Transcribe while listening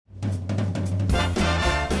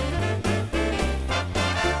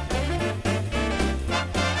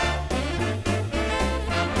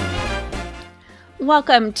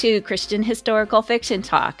Welcome to Christian Historical Fiction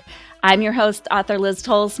Talk. I'm your host, author Liz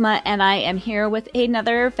Tolsma, and I am here with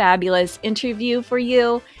another fabulous interview for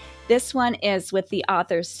you. This one is with the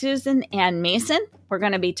author Susan Ann Mason. We're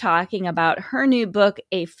going to be talking about her new book,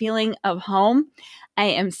 A Feeling of Home. I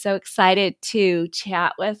am so excited to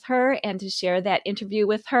chat with her and to share that interview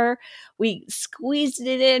with her. We squeezed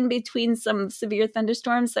it in between some severe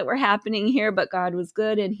thunderstorms that were happening here, but God was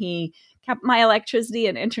good and He kept my electricity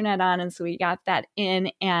and internet on, and so we got that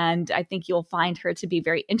in, and I think you'll find her to be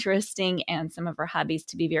very interesting and some of her hobbies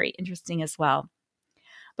to be very interesting as well.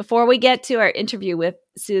 Before we get to our interview with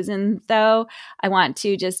Susan, though, I want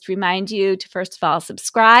to just remind you to first of all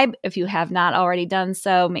subscribe. If you have not already done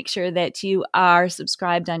so, make sure that you are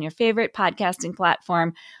subscribed on your favorite podcasting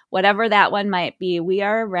platform, whatever that one might be. We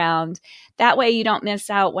are around. That way you don't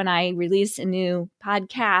miss out when I release a new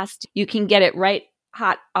podcast. You can get it right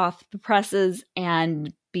hot off the presses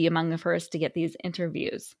and be among the first to get these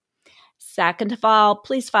interviews. Second of all,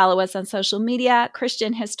 please follow us on social media.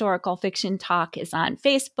 Christian Historical Fiction Talk is on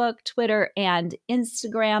Facebook, Twitter, and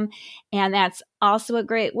Instagram. And that's also a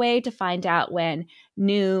great way to find out when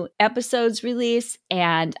new episodes release.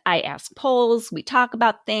 And I ask polls, we talk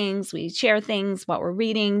about things, we share things, what we're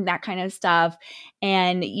reading, that kind of stuff.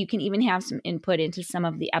 And you can even have some input into some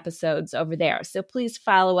of the episodes over there. So please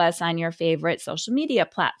follow us on your favorite social media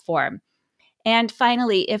platform. And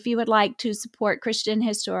finally, if you would like to support Christian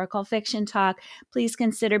Historical Fiction Talk, please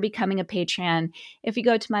consider becoming a patron. If you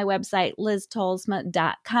go to my website,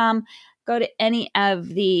 liztolsma.com, go to any of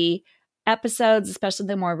the episodes, especially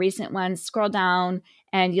the more recent ones, scroll down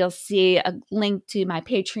and you'll see a link to my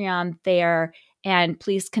Patreon there. And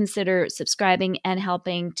please consider subscribing and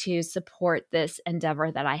helping to support this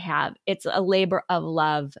endeavor that I have. It's a labor of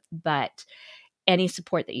love, but any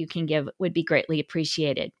support that you can give would be greatly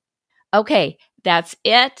appreciated. Okay, that's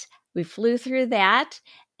it. We flew through that,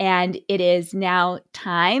 and it is now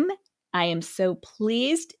time. I am so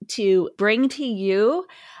pleased to bring to you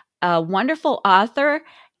a wonderful author.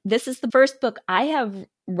 This is the first book I have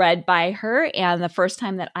read by her and the first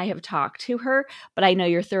time that I have talked to her, but I know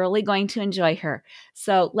you're thoroughly going to enjoy her.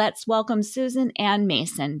 So let's welcome Susan Ann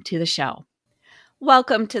Mason to the show.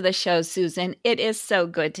 Welcome to the show, Susan. It is so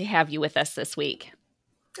good to have you with us this week.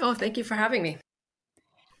 Oh, thank you for having me.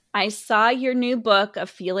 I saw your new book, A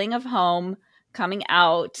Feeling of Home, coming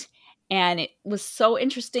out, and it was so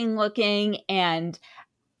interesting looking. And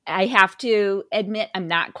I have to admit, I'm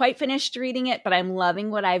not quite finished reading it, but I'm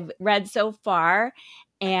loving what I've read so far.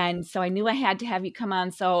 And so I knew I had to have you come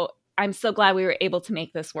on. So I'm so glad we were able to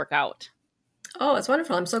make this work out. Oh, it's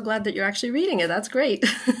wonderful. I'm so glad that you're actually reading it. That's great.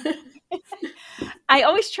 I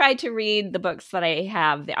always try to read the books that I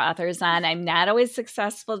have the authors on. I'm not always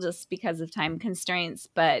successful just because of time constraints,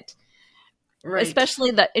 but right.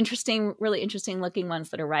 Especially the really interesting looking ones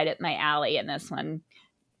that are right at my alley. And this one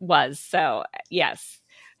was. So, yes.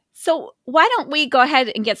 So why don't we go ahead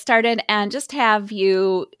and get started and just have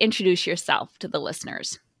you introduce yourself to the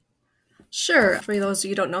listeners? Sure. For those of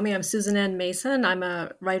you who don't know me, I'm Susan Ann Mason. I'm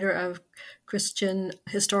a writer of Christian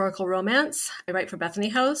historical romance. I write for Bethany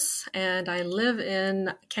House, and I live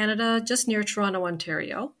in Canada, just near Toronto,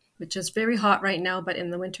 Ontario, which is very hot right now, but in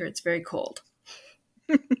the winter it's very cold.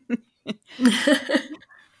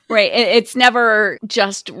 Right. It's never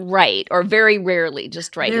just right, or very rarely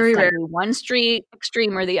just right. Very rare. One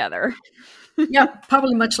extreme or the other. Yeah,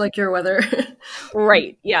 probably much like your weather.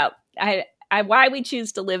 Right. Yeah. Why we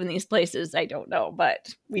choose to live in these places, I don't know,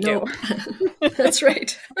 but we do. That's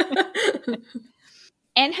right.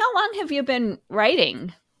 And how long have you been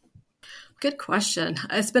writing? Good question.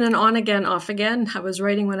 It's been an on again, off again. I was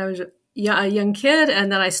writing when I was a young kid,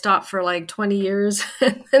 and then I stopped for like 20 years.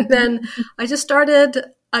 And then I just started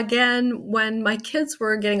again when my kids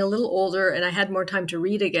were getting a little older and I had more time to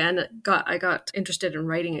read again. I got interested in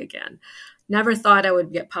writing again. Never thought I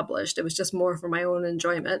would get published. It was just more for my own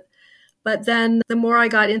enjoyment. But then the more I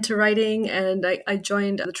got into writing, and I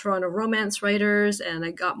joined the Toronto Romance Writers, and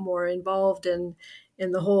I got more involved in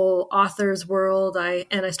the whole authors world. I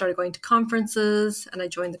started going to conferences, and I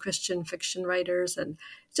joined the Christian Fiction Writers, and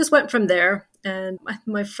just went from there. And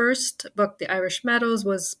my first book, The Irish Meadows,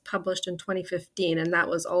 was published in 2015, and that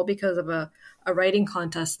was all because of a writing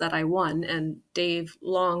contest that I won. And Dave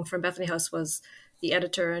Long from Bethany House was the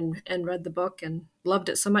editor and read the book and loved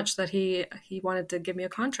it so much that he wanted to give me a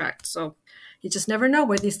contract. So you just never know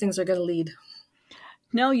where these things are going to lead.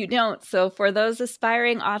 No, you don't. So for those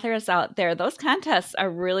aspiring authors out there, those contests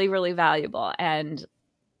are really, really valuable. And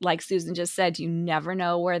like Susan just said, you never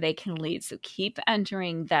know where they can lead. So keep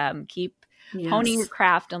entering them, keep honing your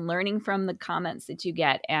craft and learning from the comments that you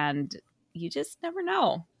get. And you just never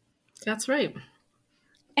know. That's right.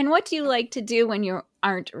 And what do you like to do when you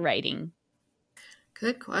aren't writing?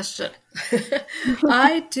 Good question.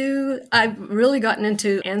 I've really gotten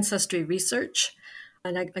into ancestry research.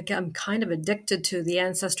 And I'm kind of addicted to the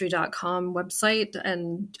ancestry.com website,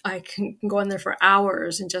 and I can go in there for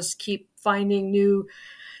hours and just keep finding new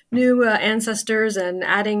ancestors and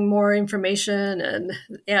adding more information. And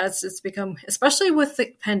yeah, it's become, especially with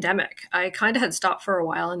the pandemic, I kind of had stopped for a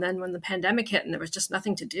while. And then when the pandemic hit and there was just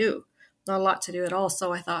nothing to do, not a lot to do at all.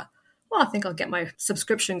 So I thought, well, I think I'll get my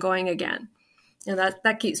subscription going again. And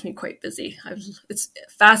that keeps me quite busy. It's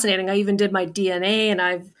fascinating. I even did my DNA, and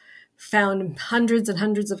I've found hundreds and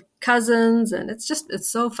hundreds of cousins, and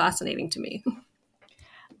it's so fascinating to me.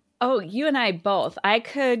 Oh, you and I both. I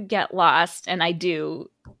could get lost, and I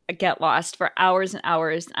do get lost for hours and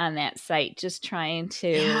hours on that site, just trying to,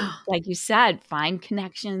 Yeah. like you said, find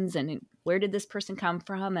connections and where did this person come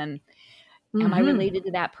from, and am I Mm-hmm. related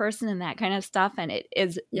to that person, and that kind of stuff. And it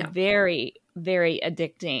is Yeah. very, very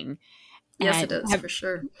addicting. Yes, And it is, for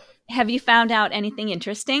sure. have you found out anything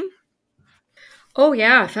interesting? Oh,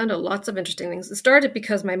 yeah, I found out lots of interesting things. It started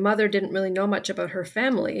because my mother didn't really know much about her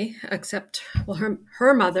family, except, well,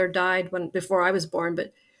 her mother died before I was born,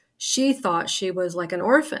 but she thought she was like an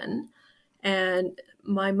orphan. And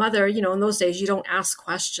my mother, in those days, you don't ask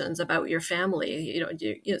questions about your family,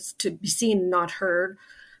 it's to be seen, not heard.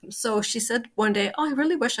 So she said one day, "Oh, I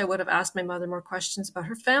really wish I would have asked my mother more questions about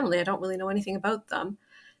her family. I don't really know anything about them."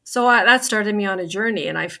 So that started me on a journey,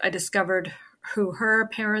 and I discovered who her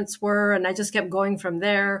parents were, and I just kept going from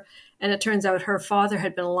there. And it turns out her father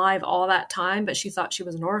had been alive all that time, but she thought she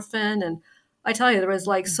was an orphan. And I tell you, there was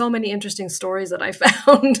like so many interesting stories that I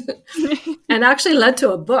found, and actually led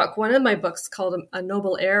to a book. One of my books, called A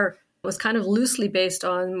Noble Heir, was kind of loosely based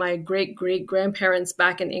on my great great grandparents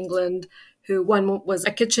back in England, who one was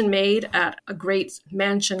a kitchen maid at a great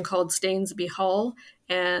mansion called Stainsby Hall,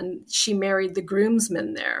 and she married the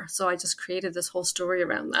groomsman there. So I just created this whole story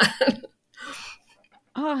around that.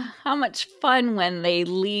 Oh, how much fun when they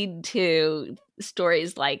lead to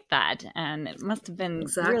stories like that. And it must have been really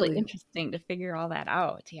Exactly. interesting to figure all that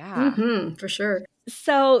out. Yeah. Mm-hmm, for sure.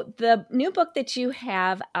 So, the new book that you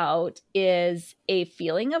have out is A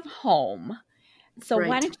Feeling of Home. So, why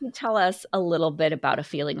Right. don't you tell us a little bit about A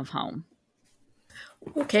Feeling of Home?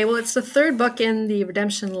 Okay, well, it's the third book in the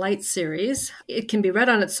Redemption Light series. It can be read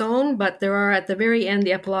on its own, but there are, at the very end,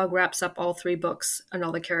 the epilogue wraps up all three books and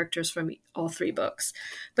all the characters from all three books.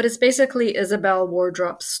 But it's basically Isabel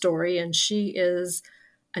Wardrop's story, and she is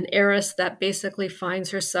an heiress that basically finds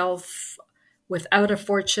herself without a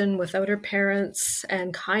fortune, without her parents,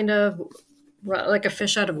 and kind of like a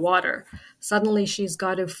fish out of water. Suddenly, she's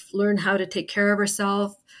got to learn how to take care of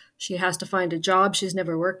herself. She has to find a job she's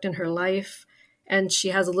never worked in her life. And she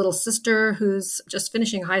has a little sister who's just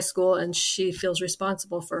finishing high school, and she feels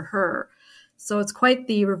responsible for her. So it's quite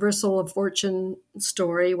the reversal of fortune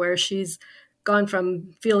story, where she's gone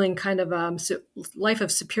from feeling kind of a life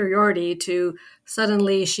of superiority to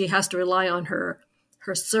suddenly she has to rely on her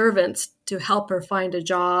servants to help her find a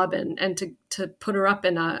job, and to put her up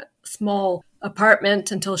in a small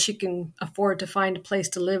apartment until she can afford to find a place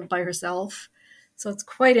to live by herself. So it's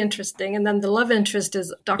quite interesting. And then the love interest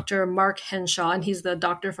is Dr. Mark Henshaw, and he's the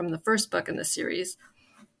doctor from the first book in the series.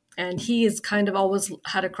 And he has kind of always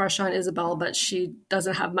had a crush on Isabel, but she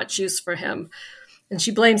doesn't have much use for him. And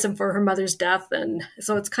she blames him for her mother's death. And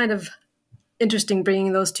so it's kind of interesting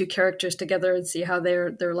bringing those two characters together and see how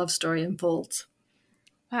their love story unfolds.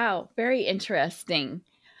 Wow, very interesting.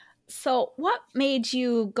 So, what made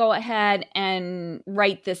you go ahead and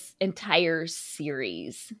write this entire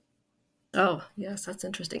series? Oh, yes, that's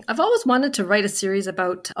interesting. I've always wanted to write a series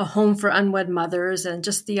about a home for unwed mothers, and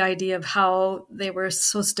just the idea of how they were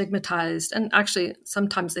so stigmatized. And actually,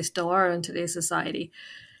 sometimes they still are in today's society.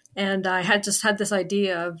 And I had just had this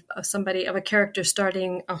idea of a character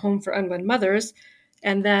starting a home for unwed mothers.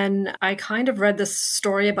 And then I kind of read this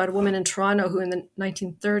story about a woman in Toronto who in the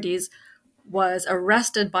 1930s was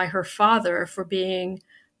arrested by her father for being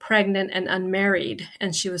pregnant and unmarried.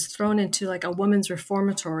 And she was thrown into like a women's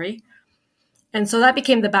reformatory. And so that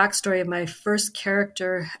became the backstory of my first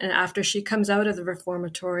character. And after she comes out of the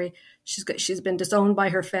reformatory, she's been disowned by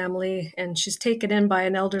her family, and she's taken in by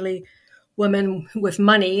an elderly woman with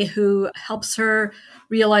money who helps her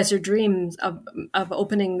realize her dreams of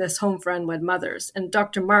opening this home for unwed mothers. And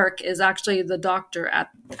Dr. Mark is actually the doctor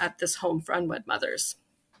at this home for unwed mothers.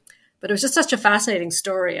 But it was just such a fascinating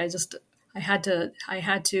story. I had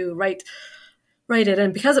to write it,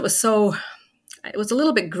 and because it was a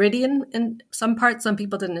little bit gritty in some parts. Some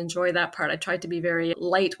people didn't enjoy that part. I tried to be very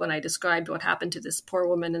light when I described what happened to this poor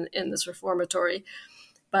woman in this reformatory.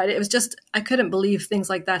 But it was just, I couldn't believe things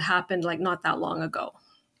like that happened like not that long ago.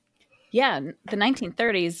 Yeah, the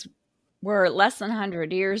 1930s were less than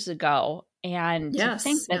 100 years ago. And to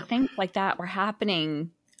think Yes, that yeah. things like that were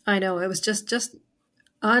happening. I know. It was just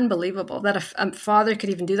unbelievable that a father could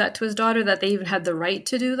even do that to his daughter, that they even had the right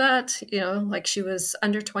to do that, like she was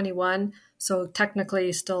under 21. So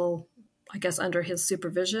technically still, I guess, under his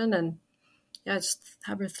supervision. And yeah, just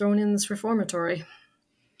have her thrown in this reformatory.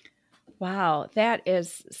 Wow, that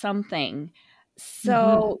is something. Mm-hmm.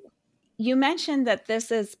 So you mentioned that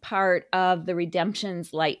this is part of the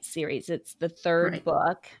Redemption's Light series. It's the third Right.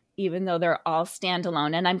 book, even though they're all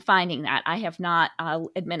standalone. And I'm finding that I have not,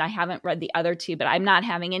 I'll admit I haven't read the other two, but I'm not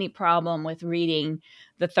having any problem with reading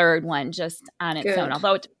the third one just on its own. Good.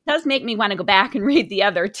 Although it does make me want to go back and read the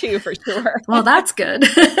other two for sure. Well, that's good.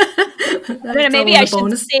 That's Maybe I always a should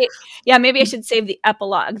bonus. maybe I should save the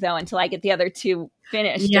epilogue though until I get the other two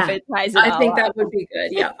finished if Yeah, it ties it I all think up. that would be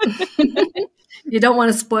good. Yeah. You don't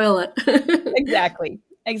want to spoil it.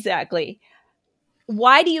 Exactly.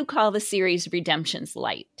 Why do you call the series Redemption's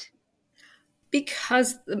Light?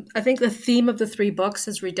 Because I think the theme of the three books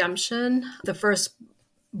is redemption. The first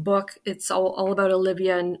book, it's all about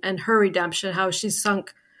Olivia and her redemption, how she's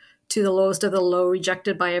sunk to the lowest of the low,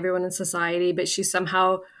 rejected by everyone in society, but she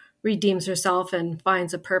somehow redeems herself and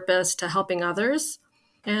finds a purpose to helping others.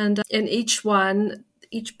 And in each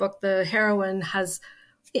book, the heroine has,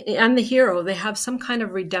 and the hero, they have some kind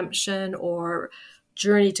of redemption or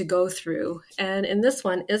journey to go through. And in this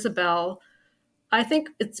one, Isabel, I think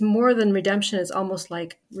it's more than redemption. It's almost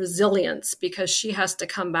like resilience, because she has to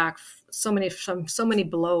come back from so many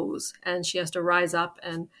blows, and she has to rise up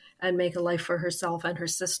and make a life for herself and her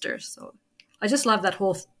sister. So I just love that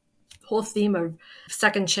whole theme of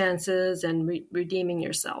second chances and redeeming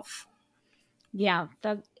yourself. Yeah,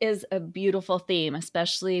 that is a beautiful theme,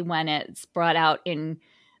 especially when it's brought out in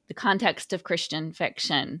the context of Christian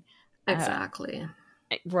fiction. Exactly.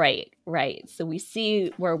 Right. So we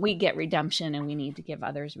see where we get redemption and we need to give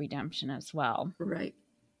others redemption as well. Right.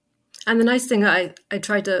 And the nice thing I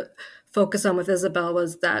tried to focus on with Isabel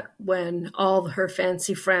was that when all her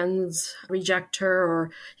fancy friends reject her,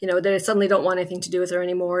 or, they suddenly don't want anything to do with her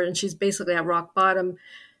anymore, and she's basically at rock bottom,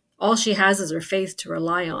 all she has is her faith to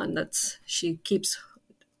rely on. She keeps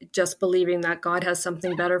just believing that God has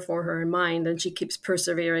something better for her in mind, and she keeps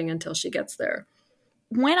persevering until she gets there.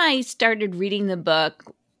 When I started reading the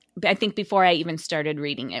book, I think before I even started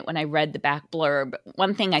reading it, when I read the back blurb,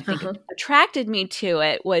 one thing I think attracted me to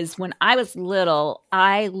it was when I was little,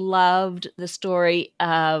 I loved the story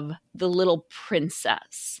of The Little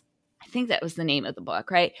Princess. I think that was the name of the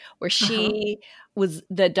book, right? Where she was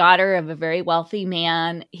the daughter of a very wealthy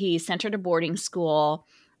man. He sent her to boarding school,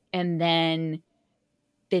 and then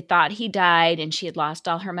they thought he died and she had lost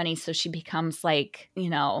all her money. So she becomes like,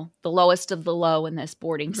 the lowest of the low in this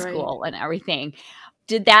boarding school and everything.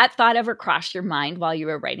 Did that thought ever cross your mind while you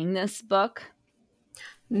were writing this book?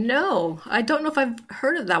 No, I don't know if I've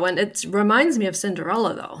heard of that one. It reminds me of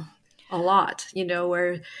Cinderella, though, a lot,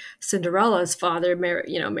 where Cinderella's father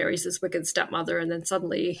marries this wicked stepmother, and then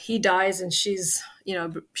suddenly he dies and she's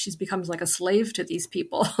becomes like a slave to these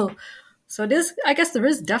people. So it is, I guess there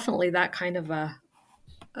is definitely that kind of a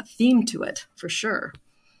theme to it, for sure.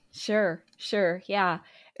 Sure. Yeah.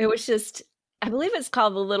 It was just, I believe it's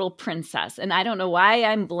called The Little Princess. And I don't know why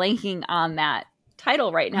I'm blanking on that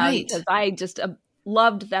title right now, because I just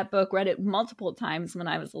loved that book, read it multiple times when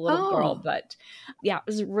I was a little girl. But yeah, it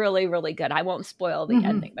was really, really good. I won't spoil the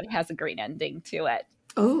ending, but it has a great ending to it.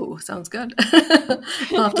 Oh, sounds good.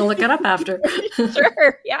 I'll have to look it up after.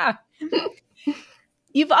 Sure. Yeah.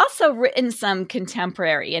 You've also written some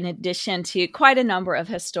contemporary in addition to quite a number of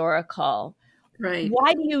historical. Right.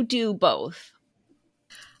 Why do you do both?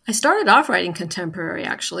 I started off writing contemporary,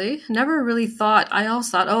 actually. Never really thought, I always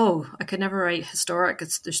thought, I could never write historic.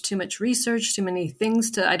 There's too much research, too many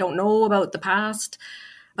things I don't know about the past.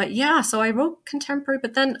 But yeah, so I wrote contemporary,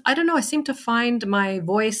 but then, I don't know, I seem to find my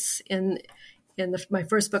voice in my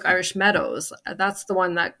first book, Irish Meadows. That's the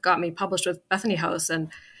one that got me published with Bethany House, and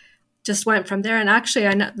just went from there. And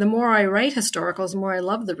actually, the more I write historicals, the more I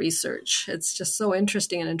love the research. It's just so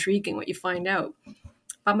interesting and intriguing what you find out.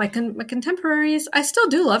 But my contemporaries, I still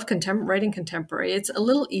do love writing contemporary. It's a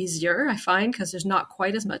little easier, I find, because there's not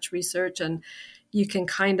quite as much research, and you can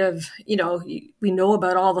kind of, we know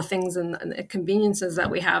about all the things and the conveniences that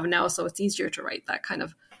we have now, so it's easier to write that kind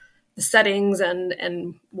of the settings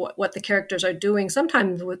and what the characters are doing.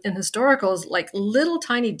 Sometimes in historicals, like little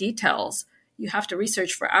tiny details, you have to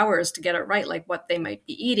research for hours to get it right, like what they might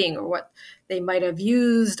be eating or what they might have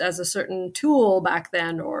used as a certain tool back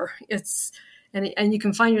then, or it's and you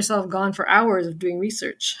can find yourself gone for hours of doing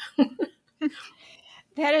research.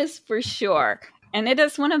 That is for sure. And it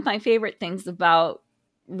is one of my favorite things about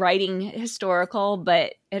writing historical,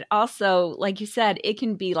 but it also, like you said, it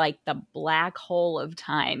can be like the black hole of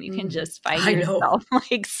time. You can just find I know. yourself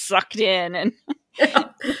like sucked in, and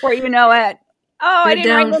before you know it, oh, I You're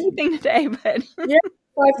didn't write down, anything today, but 5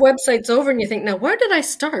 websites over, and you think, now where did I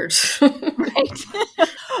start? right.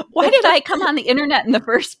 Why did I come on the internet in the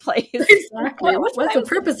first place? Exactly. What's the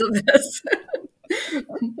purpose of this?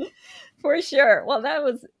 For sure. Well,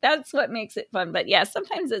 that's what makes it fun. But yeah,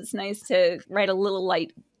 sometimes it's nice to write a little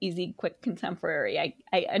light, easy, quick contemporary.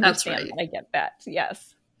 I understand. Right. I get that.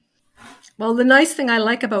 Yes. Well, the nice thing I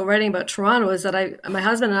like about writing about Toronto is that my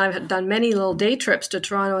husband and I have done many little day trips to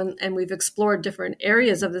Toronto, and we've explored different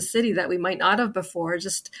areas of the city that we might not have before,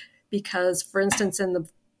 just because, for instance, in the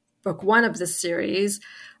book 1 of this series,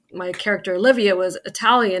 my character Olivia was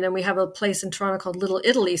Italian, and we have a place in Toronto called Little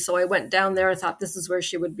Italy. So I went down there. I thought this is where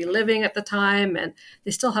she would be living at the time. And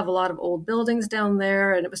they still have a lot of old buildings down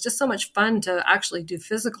there. And it was just so much fun to actually do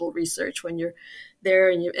physical research when you're there,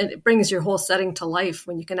 and it brings your whole setting to life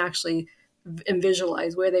when you can actually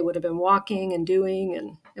visualize where they would have been walking and doing.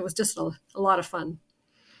 And it was just a lot of fun.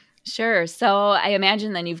 Sure. So I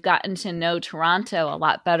imagine then you've gotten to know Toronto a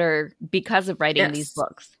lot better because of writing these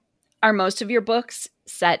books. Are most of your books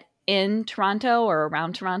set in Toronto or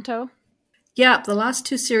around Toronto? Yeah, the last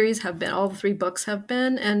 2 series have been, all the 3 books have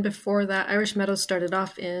been. And before that, Irish Meadows started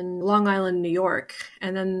off in Long Island, New York.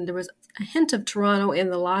 And then there was a hint of Toronto in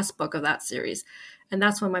the last book of that series. And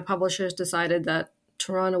that's when my publishers decided that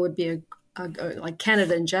Toronto would be like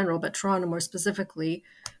Canada in general, but Toronto more specifically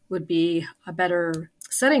would be a better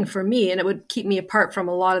setting for me. And it would keep me apart from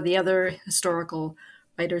a lot of the other historical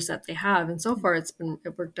writers that they have. And so far it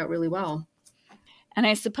worked out really well. And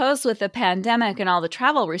I suppose with the pandemic and all the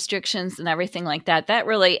travel restrictions and everything like that, that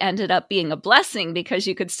really ended up being a blessing, because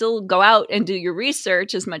you could still go out and do your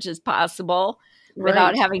research as much as possible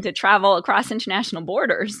without having to travel across international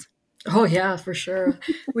borders. Oh, yeah, for sure.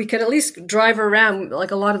 We could at least drive around.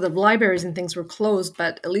 Like, a lot of the libraries and things were closed,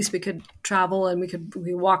 but at least we could travel, and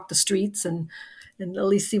we walk the streets and at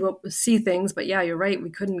least see things. But yeah, you're right. We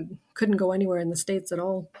couldn't go anywhere in the States at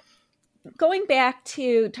all. Going back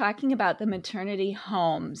to talking about the maternity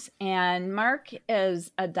homes, and Mark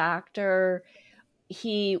is a doctor.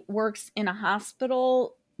 He works in a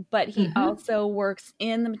hospital, but he also works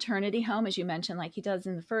in the maternity home, as you mentioned, like he does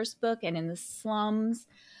in the first book, and in the slums.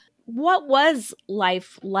 What was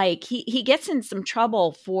life like? He gets in some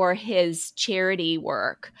trouble for his charity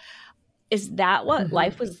work. Is that what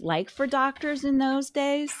life was like for doctors in those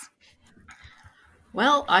days?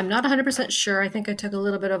 Well, I'm not 100% sure. I think I took a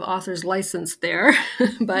little bit of author's license there,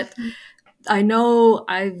 but I know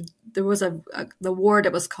there was the ward,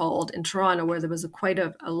 it was called, in Toronto, where there was quite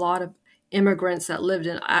a lot of immigrants that lived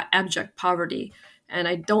in abject poverty, and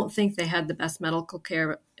I don't think they had the best medical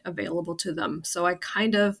care available to them. So I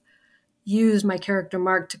kind of used my character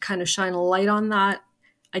Mark to kind of shine a light on that.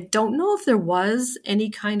 I don't know if there was any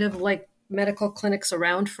kind of like medical clinics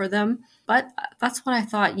around for them, but that's what I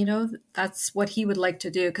thought, that's what he would like to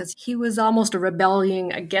do, because he was almost a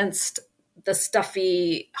rebelling against the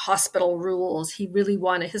stuffy hospital rules. He really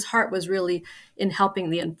his heart was really in helping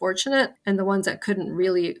the unfortunate and the ones that couldn't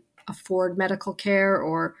really afford medical care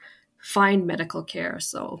or find medical care.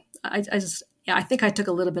 So I think I took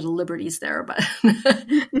a little bit of liberties there, but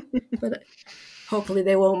but hopefully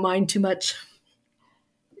they won't mind too much.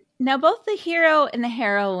 Now, both the hero and the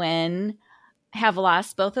heroine have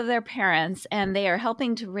lost both of their parents, and they are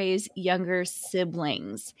helping to raise younger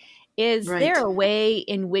siblings. Is there a way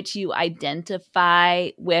in which you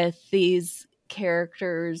identify with these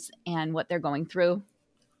characters and what they're going through?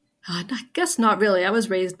 I guess not really. I was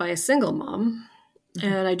raised by a single mom,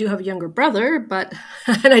 and I do have a younger brother,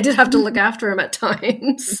 and I did have to look after him at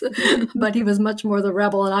times, but he was much more the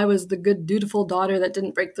rebel, and I was the good, dutiful daughter that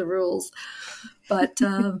didn't break the rules. But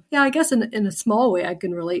I guess in a small way, I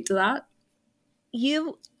can relate to that.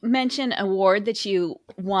 You mentioned an award that you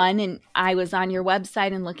won, and I was on your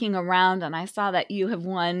website and looking around, and I saw that you have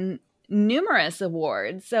won numerous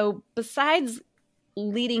awards. So besides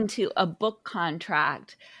leading to a book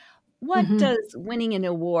contract, what does winning an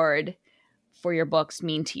award for your books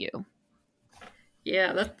mean to you?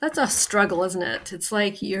 Yeah, that's a struggle, isn't it? It's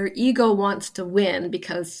like your ego wants to win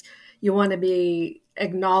because you want to be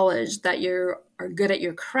acknowledged that you are good at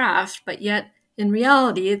your craft, but yet in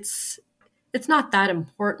reality, it's not that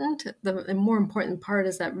important. The more important part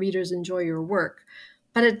is that readers enjoy your work.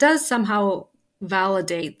 But it does somehow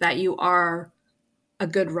validate that you are a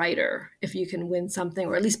good writer if you can win something,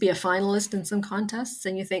 or at least be a finalist in some contests.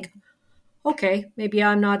 And you think, okay, maybe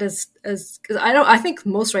I'm not because I think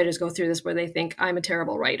most writers go through this where they think I'm a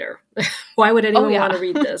terrible writer. Why would Oh anyone want yeah. to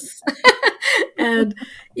read this? And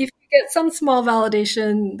if you get some small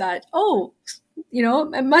validation that, oh,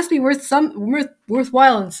 it must be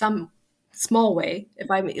worthwhile in some small way if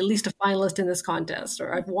I'm at least a finalist in this contest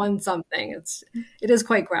or I've won something. It is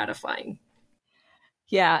quite gratifying.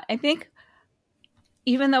 Yeah, I think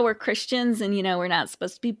even though we're Christians and, we're not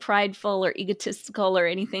supposed to be prideful or egotistical or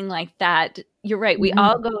anything like that, you're right. We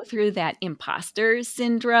all Mm-hmm. go through that imposter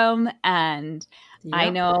syndrome. And I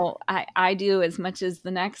Yep. know I do as much as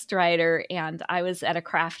the next writer. And I was at a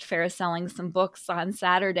craft fair selling some books on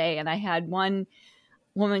Saturday, and I had one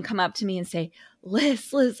woman come up to me and say,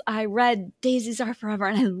 Liz, I read Daisies Are Forever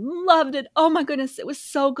and I loved it. Oh my goodness, it was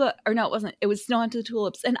so good. Or no, it wasn't. It was Snow on the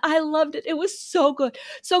Tulips and I loved it. It was so good.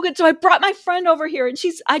 So good. So I brought my friend over here and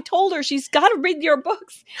I told her she's got to read your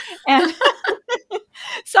books. And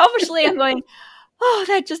selfishly, I'm going, oh,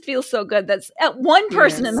 that just feels so good. That's one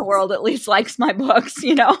person in Yes. the world at least likes my books,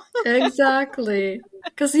 Exactly.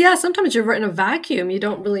 Because sometimes you're in a vacuum. You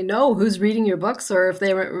don't really know who's reading your books or if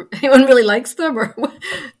anyone really likes them. Or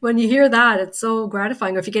when you hear that, it's so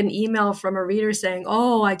gratifying. Or if you get an email from a reader saying,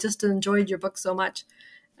 "Oh, I just enjoyed your book so much,"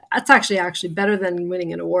 that's actually better than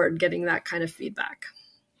winning an award. Getting that kind of feedback.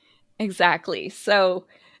 Exactly. So,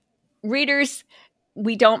 readers,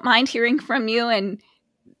 we don't mind hearing from you and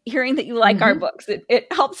hearing that you like our Mm-hmm. books.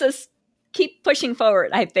 It helps us keep pushing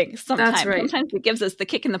forward, I think, That's sometimes. right. Sometimes it gives us the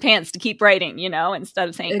kick in the pants to keep writing, instead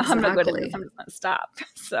of saying, oh, I'm no good at this, Exactly. I'm just going to stop.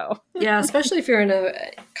 So, Yeah, especially if you're in a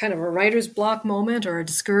kind of a writer's block moment or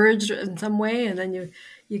discouraged in some way, and then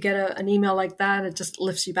you get an email like that, it just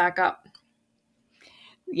lifts you back up.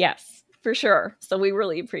 yes, for sure. So, we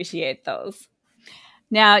really appreciate those.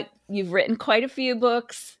 Now, you've written quite a few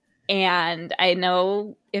books, and I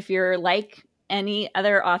know if you're like any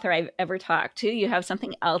other author I've ever talked to, you have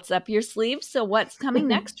something else up your sleeve. So, what's coming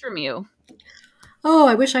next from you? Oh,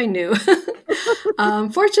 I wish I knew.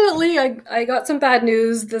 Fortunately, I got some bad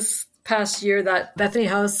news this past year that Bethany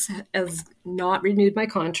House has not renewed my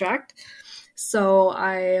contract. So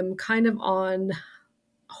I am kind of on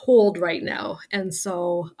hold right now. And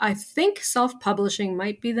so I think self publishing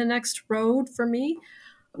might be the next road for me.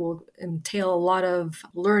 It will entail a lot of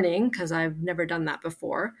learning because I've never done that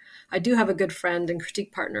before. I do have a good friend and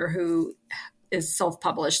critique partner who is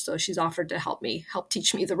self-published, so she's offered to help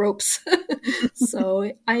teach me the ropes.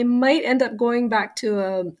 So I might end up going back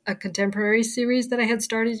to a contemporary series that I had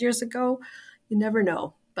started years ago. You never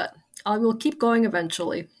know, but I will keep going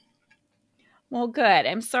eventually. Well, good.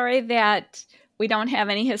 I'm sorry that we don't have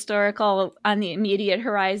any historical on the immediate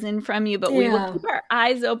horizon from you, but we will Yeah. keep our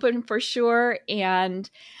eyes open for sure. And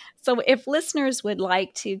so, if listeners would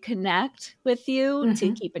like to connect with you to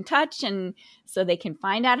Hmm. keep in touch and so they can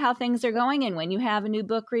find out how things are going and when you have a new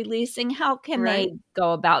book releasing, how can Right. they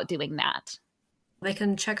go about doing that? They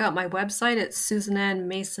can check out my website at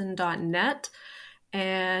susanannmason.net.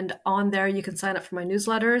 And on there, you can sign up for my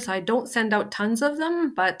newsletters. I don't send out tons of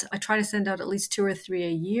them, but I try to send out at least 2 or 3 a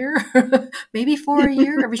year, maybe 4 a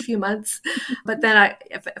year, every few months. But then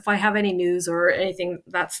if I have any news or anything,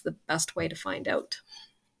 that's the best way to find out.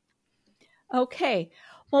 Okay.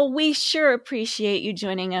 Well, we sure appreciate you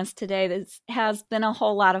joining us today. This has been a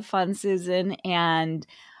whole lot of fun, Susan. And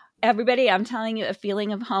everybody, I'm telling you, A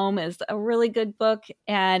Feeling of Home is a really good book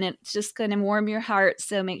and it's just going to warm your heart.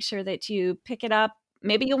 So make sure that you pick it up.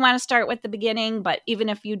 Maybe you want to start with the beginning, but even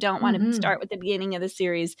if you don't want to Hmm. start with the beginning of the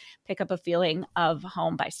series, pick up A Feeling of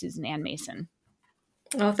Home by Susan Ann Mason.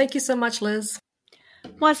 Well, thank you so much, Liz.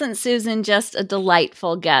 Wasn't Susan just a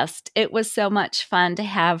delightful guest? It was so much fun to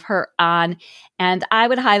have her on, and I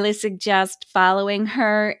would highly suggest following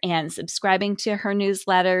her and subscribing to her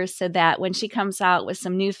newsletter so that when she comes out with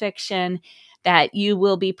some new fiction that you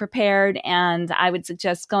will be prepared. And I would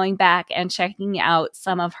suggest going back and checking out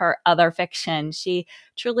some of her other fiction. She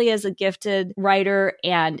truly is a gifted writer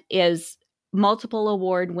and is multiple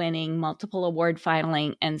award winning, multiple award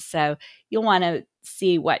filing, and so you'll want to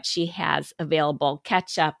see what she has available.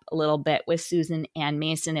 Catch up a little bit with Susan Ann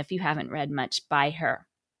Mason if you haven't read much by her.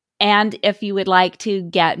 And if you would like to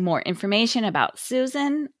get more information about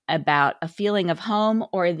Susan, about A Feeling of Home,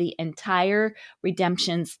 or the entire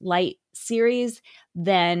Redemption's Light series,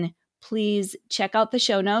 then please check out the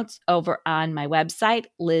show notes over on my website,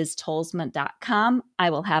 liztolsma.com. I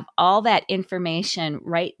will have all that information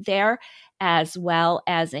right there, as well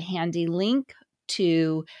as a handy link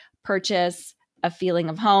to purchase A Feeling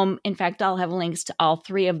of Home. In fact, I'll have links to all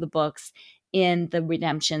 3 of the books in the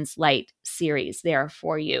Redemption's Light series there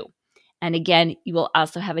for you. And again, you will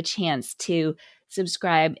also have a chance to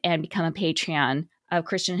subscribe and become a Patreon of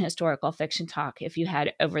Christian Historical Fiction Talk if you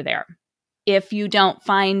head over there. If you don't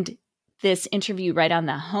find this interview right on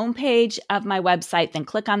the homepage of my website, then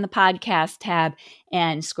click on the podcast tab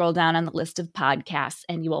and scroll down on the list of podcasts,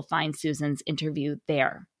 and you will find Susan's interview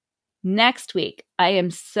there. Next week, I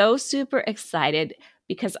am so super excited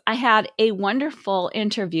because I had a wonderful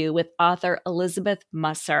interview with author Elizabeth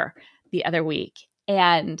Musser the other week,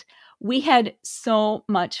 and we had so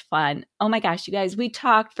much fun. Oh my gosh, you guys, we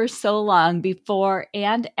talked for so long before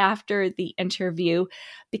and after the interview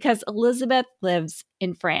because Elizabeth lives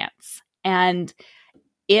in France. And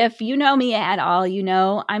if you know me at all, you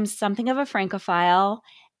know I'm something of a Francophile,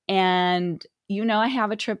 and you know I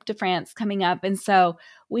have a trip to France coming up. And so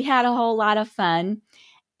we had a whole lot of fun.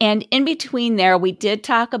 And in between there, we did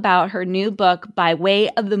talk about her new book, By Way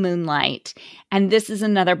of the Moonlight. And this is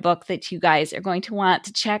another book that you guys are going to want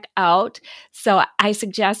to check out. So I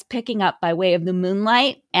suggest picking up By Way of the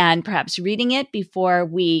Moonlight and perhaps reading it before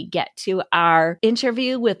we get to our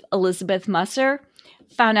interview with Elizabeth Musser.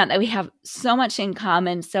 Found out that we have so much in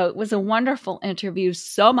common. So it was a wonderful interview,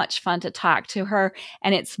 so much fun to talk to her,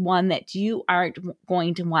 and it's one that you aren't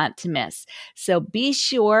going to want to miss. So be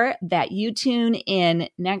sure that you tune in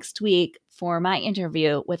next week for my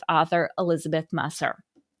interview with author Elizabeth Musser.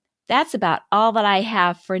 That's about all that I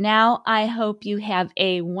have for now. I hope you have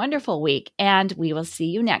a wonderful week, and we will see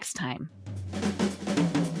you next time.